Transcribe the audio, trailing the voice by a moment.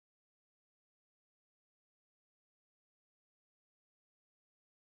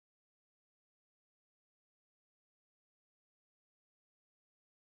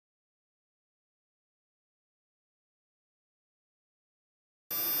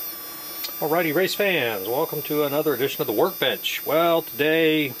Alrighty, race fans, welcome to another edition of the Workbench. Well,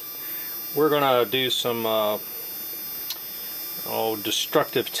 today we're going to do some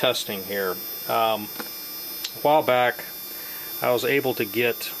destructive testing here. A while back I was able to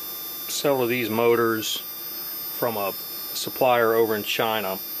get several of these motors from a supplier over in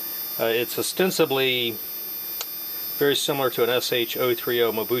China. It's ostensibly very similar to an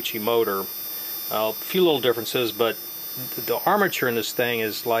SH-030 Mabuchi motor. A few little differences, but the armature in this thing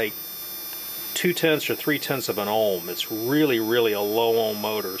is like 2/10 or 3/10 of an ohm. It's really a low ohm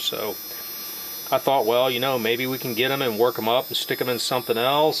motor. So I thought, well, maybe we can get them and work them up and stick them in something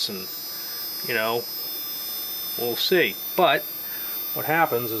else, and we'll see. But what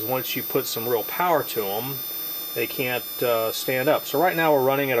happens is once you put some real power to them, they can't stand up. So right now we're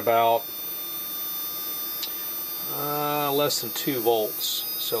running at about less than 2 volts.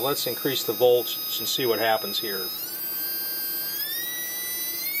 So let's increase the volts and see what happens here.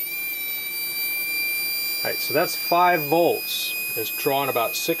 Alright, so that's 5 volts. It's drawing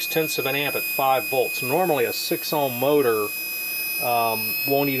about 6/10 of an amp at 5 volts. Normally a 6 ohm motor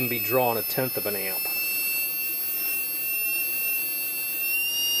won't even be drawing 1/10 of an amp.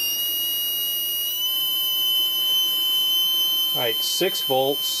 Alright, 6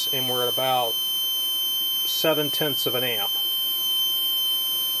 volts, and we're at about 7/10 of an amp.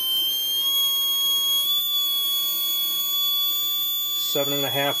 Seven and a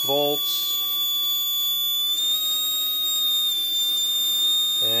half volts.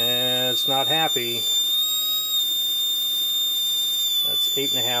 And it's not happy. That's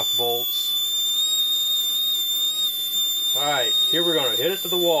 8.5 volts. Alright, here we're going to hit it to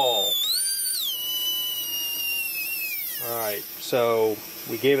the wall. Alright, so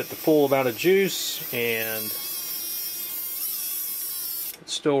we gave it the full amount of juice, and it's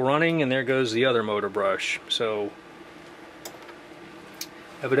still running, and there goes the other motor brush. So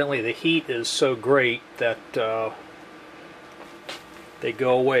evidently the heat is so great that they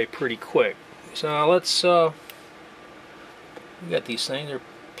go away pretty quick. So now let's, we got these things, they're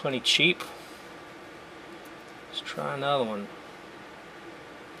plenty cheap. Let's try another one.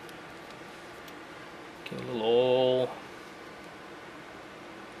 Get a little oil.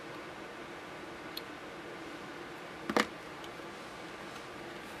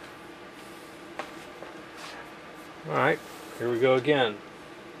 Alright, here we go again.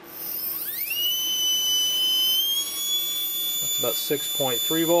 About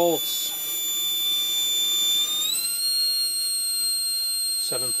 6.3 volts,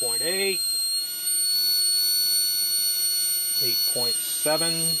 7.8,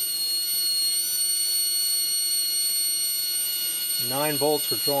 8.7, 9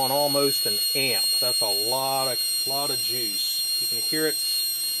 volts. We're drawing almost an amp. That's a lot of juice. You can hear it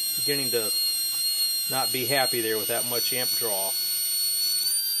beginning to not be happy there with that much amp draw.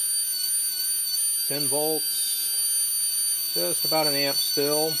 10 volts. Just about an amp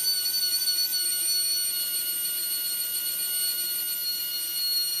still.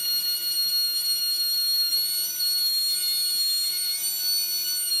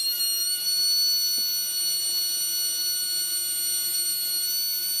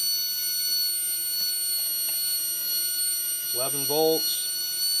 $11 volts,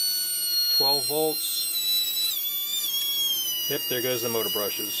 12 volts. Yep, there goes the motor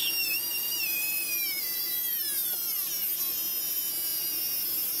brushes.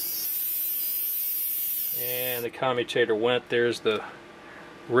 And the commutator went. There's the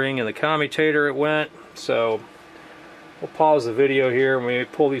ring and the commutator, it went. So we'll pause the video here and we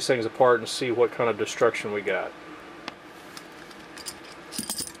pull these things apart and see what kind of destruction we got.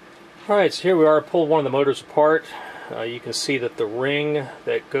 Alright, so here we are. I pulled one of the motors apart. You can see that the ring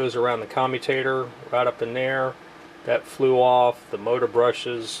that goes around the commutator, right up in there, that flew off. The motor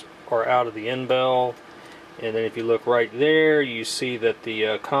brushes are out of the end bell. And then if you look right there, you see that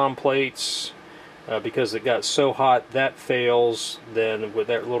the comm plates, because it got so hot, that fails. Then with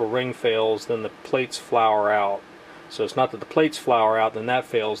that little ring fails, then the plates flower out. So it's not that the plates flower out, then that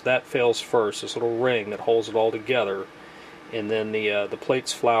fails. That fails first. This little ring that holds it all together, and then the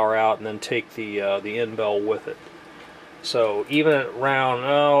plates flower out and then take the end bell with it. So even at around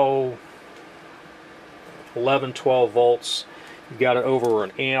 11-12 volts, you got it over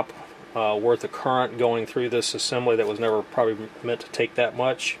an amp worth of current going through this assembly that was never probably meant to take that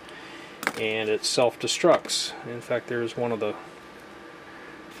much. And it self-destructs. In fact, there's one of the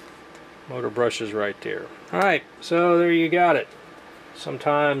motor brushes right there. Alright, so there you got it.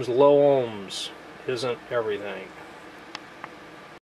 Sometimes low ohms isn't everything.